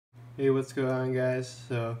Hey, what's going on, guys?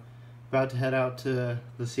 So, about to head out to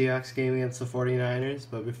the Seahawks game against the 49ers,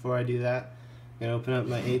 but before I do that, I'm going to open up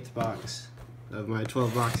my 8th box of my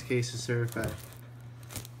 12-box case of certified.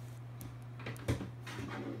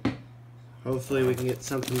 Hopefully we can get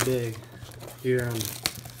something big here on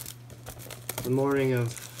the morning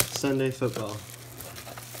of Sunday football.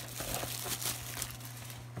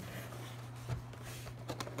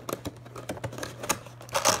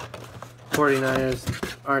 '49ers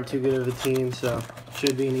aren't too good of a team, so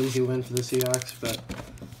should be an easy win for the Seahawks, but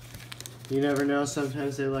you never know.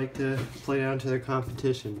 Sometimes they like to play down to their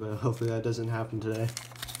competition, but hopefully that doesn't happen today.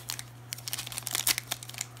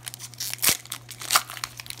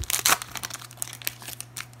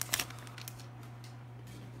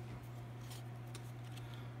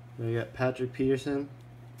 We got Patrick Peterson,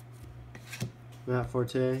 Matt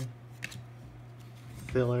Forte,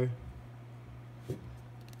 Filler,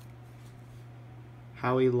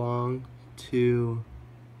 Howie Long to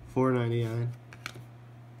 4.99,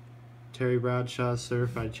 Terry Bradshaw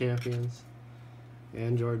Certified Champions,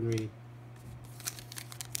 and Jordan Reed.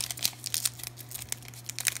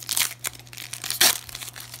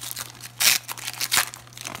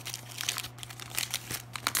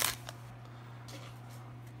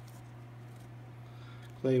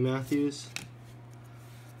 Clay Matthews,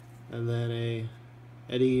 and then a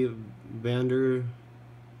Eddie Vander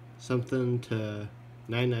something to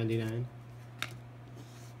 9.99.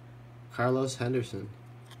 Carlos Henderson,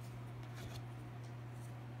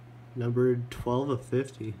 numbered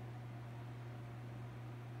 12/50.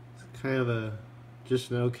 It's kind of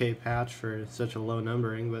just an okay patch for such a low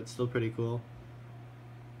numbering, but still pretty cool.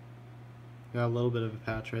 Got a little bit of a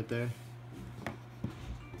patch right there.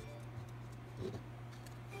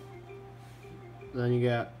 Then you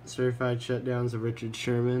got certified shutdowns of Richard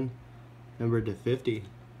Sherman, numbered to 50.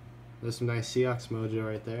 There's some nice Seahawks mojo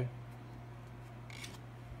right there.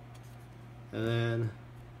 And then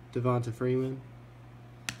Devonta Freeman.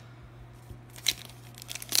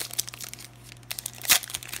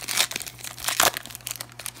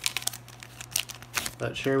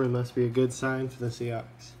 That Sherman must be a good sign for the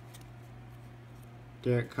Seahawks.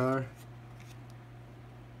 Derek Carr,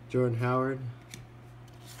 Jordan Howard,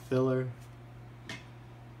 Filler,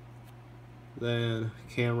 then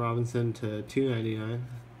Cam Robinson to 2.99.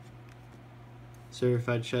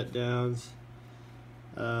 Certified shutdowns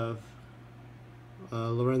of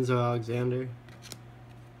Lorenzo Alexander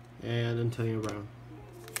and Antonio Brown.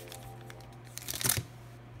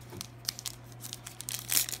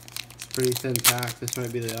 It's a pretty thin pack. This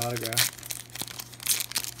might be the autograph.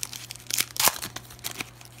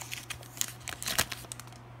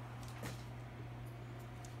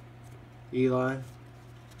 Eli,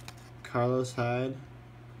 Carlos Hyde,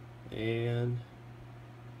 and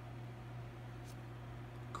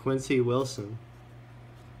Quincy Wilson.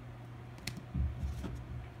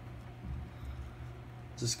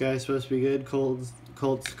 Is this guy supposed to be good? Colts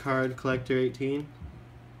card collector 18.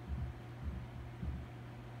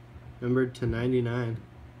 Numbered to 99.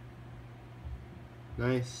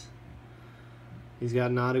 Nice. He's got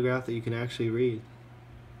an autograph that you can actually read.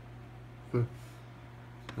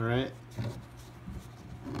 Alright.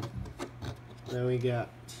 Then we got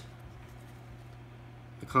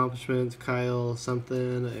accomplishments, Kyle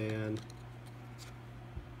something, and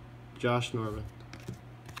Josh Norman.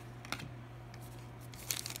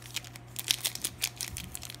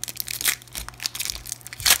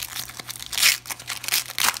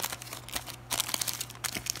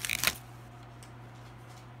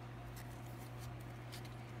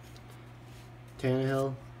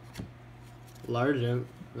 Tannehill, Largent,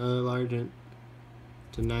 another Largent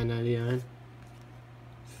to 9.99.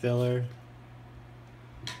 Filler,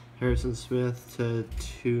 Harrison Smith to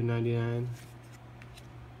 2.99.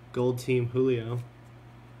 Gold Team Julio,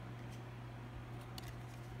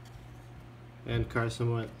 and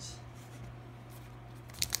Carson Wentz.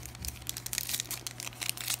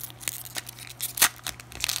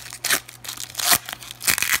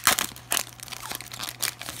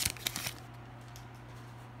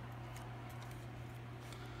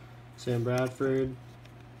 Sam Bradford,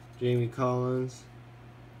 Jamie Collins.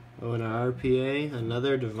 Oh, and our RPA,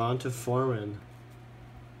 another Devonta Foreman.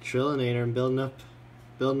 Trillinator, I'm building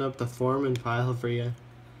up the Foreman pile for you.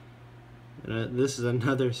 And this is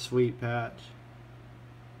another sweet patch.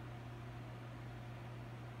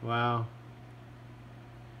 Wow.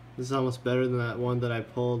 This is almost better than that one that I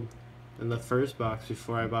pulled in the first box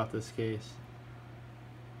before I bought this case.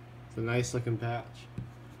 It's a nice looking patch.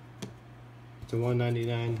 It's a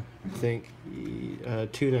 $1.99, I think,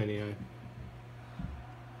 $2.99.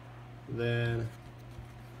 Then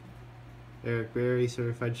Eric Berry,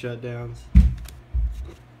 certified shutdowns.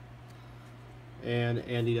 And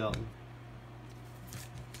Andy Dalton.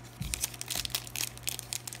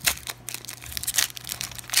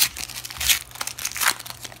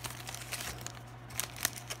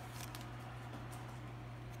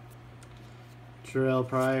 Terrell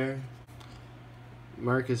Pryor,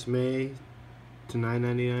 Marcus May to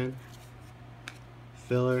 $9.99.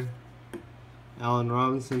 Filler, Allen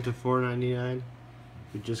Robinson to $4.99.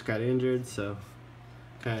 He just got injured, so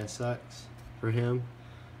kind of sucks for him.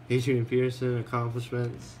 Adrian Peterson,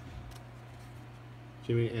 accomplishments.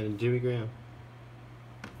 Jimmy Graham.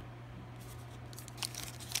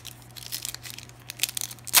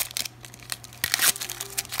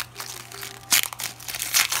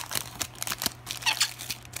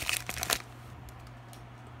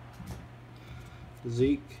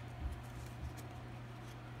 Zeke.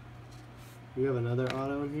 We have another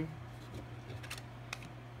auto in here.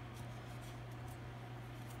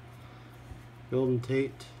 Golden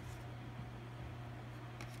Tate.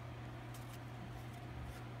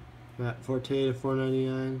 Matt Forte to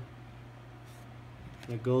 $4.99.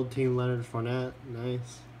 That gold team Leonard Fournette,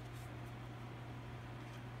 nice.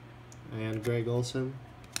 And Greg Olson.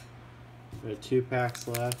 There are 2 packs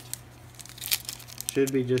left.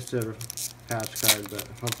 Should be just a patch card, but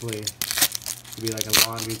hopefully it'll be like a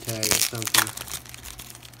laundry tag or something.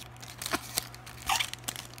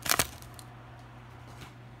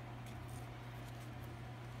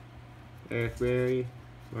 Eric Berry,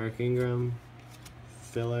 Mark Ingram,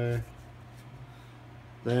 filler.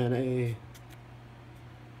 Then a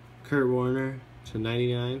Kurt Warner to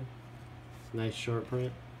 $99. Nice short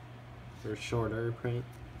print, or shorter print.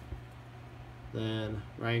 Then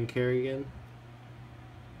Ryan Kerrigan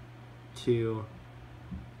to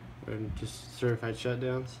just certified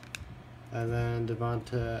shutdowns, and then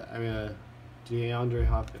DeAndre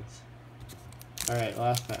Hopkins. All right,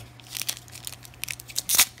 last pack.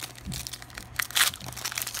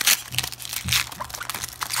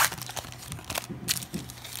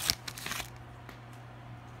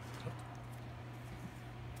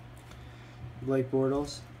 Blake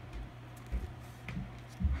Bortles,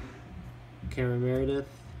 Cameron Meredith,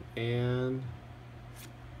 and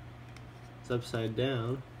it's upside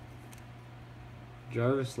down.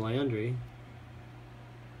 Jarvis Landry,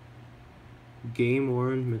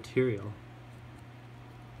 game-worn material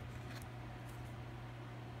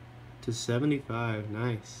to $75.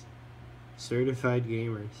 Nice. Certified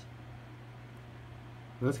gamers.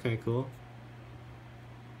 That's kind of cool.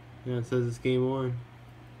 Yeah, it says it's game-worn.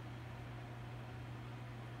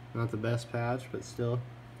 Not the best patch, but still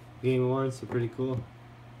game-worn, so pretty cool.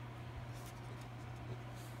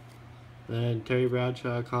 Then Terry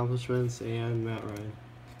Bradshaw, accomplishments, and Matt Ryan.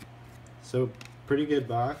 So pretty good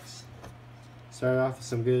box. Started off with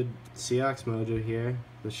some good Seahawks mojo here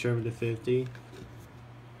with Sherman to 50.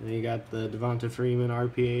 Then you got the Devonta Freeman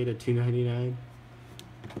RPA to $2.99,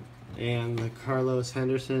 and the Carlos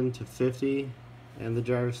Henderson to 50, and the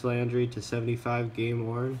Jarvis Landry to 75 game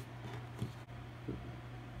worn.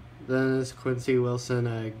 Then this Quincy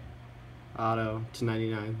Wilson auto to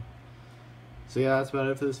 99. So yeah, that's about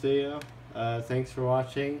it for this video. Thanks for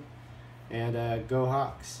watching, and go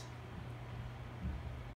Hawks.